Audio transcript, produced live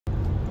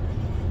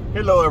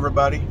Hello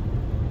everybody,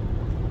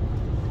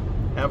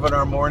 having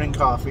our morning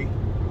coffee.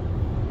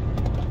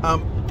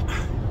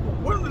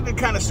 Wanted to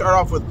kind of start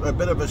off with a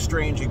bit of a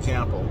strange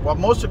example. Well,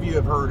 most of you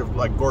have heard of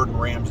like Gordon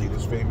Ramsay,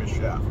 this famous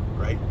chef,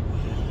 right?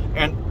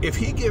 And if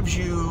he gives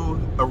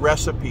you a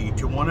recipe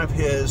to one of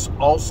his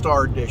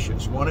all-star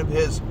dishes, one of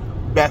his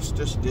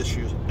bestest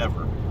dishes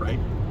ever, right?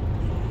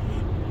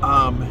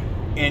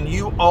 And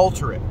you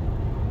alter it,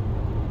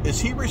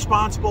 is he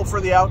responsible for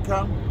the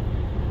outcome?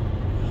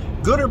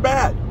 Good or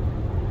bad?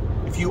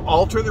 If you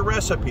alter the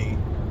recipe,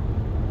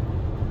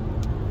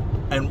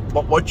 and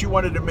what you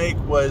wanted to make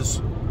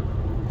was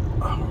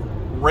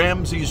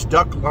Ramsay's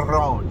duck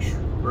l'orange,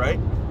 right?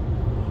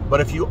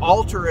 But if you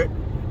alter it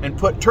and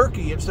put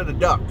turkey instead of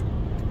duck,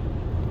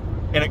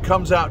 and it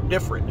comes out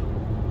different,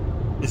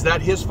 is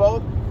that his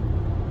fault?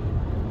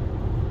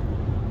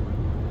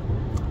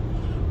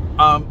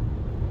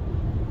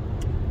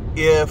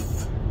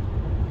 If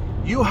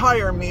you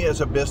hire me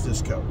as a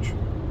business coach,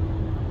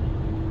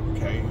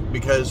 okay,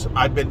 because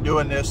I've been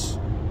doing this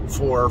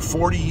for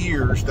 40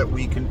 years that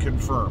we can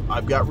confirm.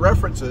 I've got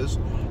references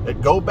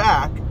that go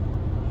back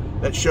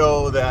that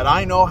show that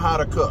I know how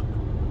to cook.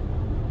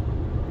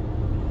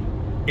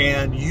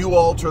 And you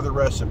alter the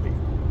recipe.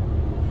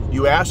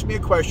 You ask me a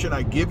question,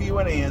 I give you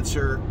an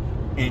answer,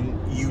 and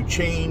you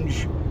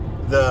change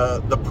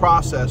the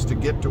process to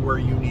get to where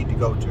you need to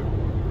go to.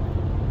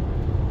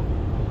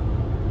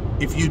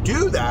 If you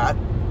do that,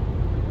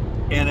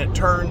 and it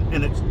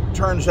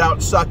turns out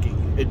sucky,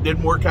 it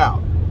didn't work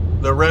out,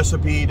 the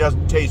recipe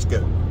doesn't taste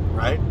good,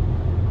 right?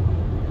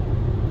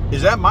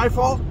 Is that my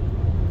fault?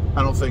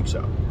 I don't think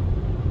so.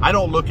 I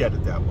don't look at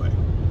it that way.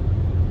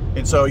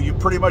 And so you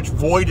pretty much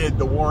voided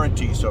the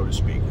warranty, so to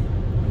speak.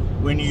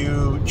 When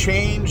you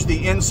change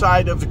the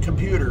inside of the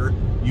computer,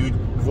 you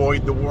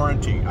void the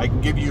warranty. I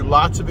can give you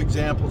lots of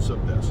examples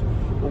of this.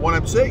 But what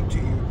I'm saying to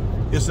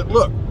you is that,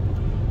 look,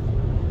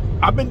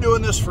 I've been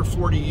doing this for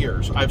 40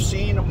 years. I've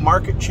seen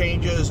market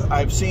changes.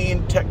 I've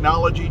seen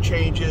technology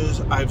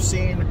changes. I've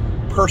seen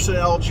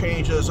personnel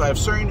changes. I've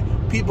seen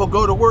people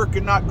go to work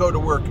and not go to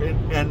work,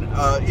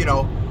 and you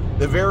know,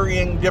 the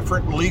varying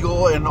different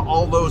legal and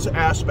all those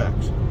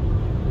aspects.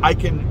 I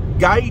can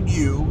guide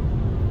you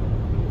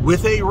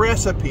with a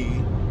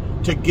recipe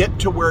to get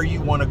to where you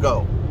want to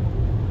go.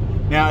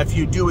 Now, if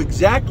you do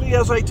exactly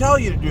as I tell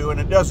you to do and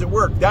it doesn't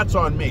work, that's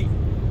on me,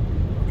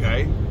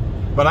 okay?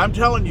 But I'm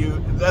telling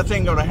you, that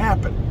ain't going to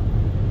happen.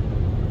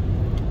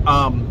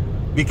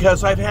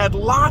 Because I've had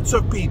lots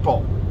of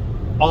people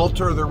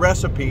alter the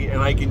recipe,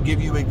 and I can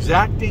give you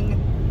exacting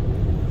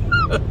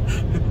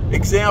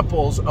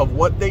examples of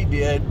what they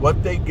did,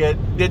 what they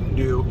didn't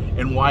do,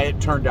 and why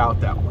it turned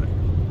out that way.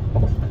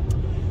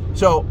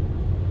 So,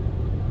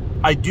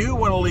 I do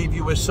want to leave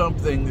you with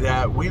something,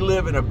 that we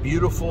live in a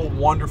beautiful,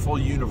 wonderful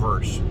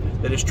universe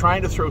that is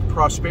trying to throw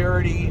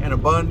prosperity and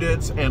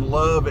abundance and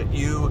love at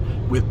you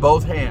with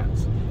both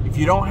hands. If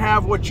you don't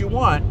have what you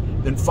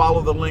want, then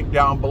follow the link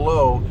down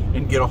below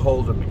and get a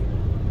hold of me.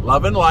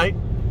 Love and light.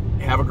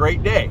 Have a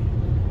great day.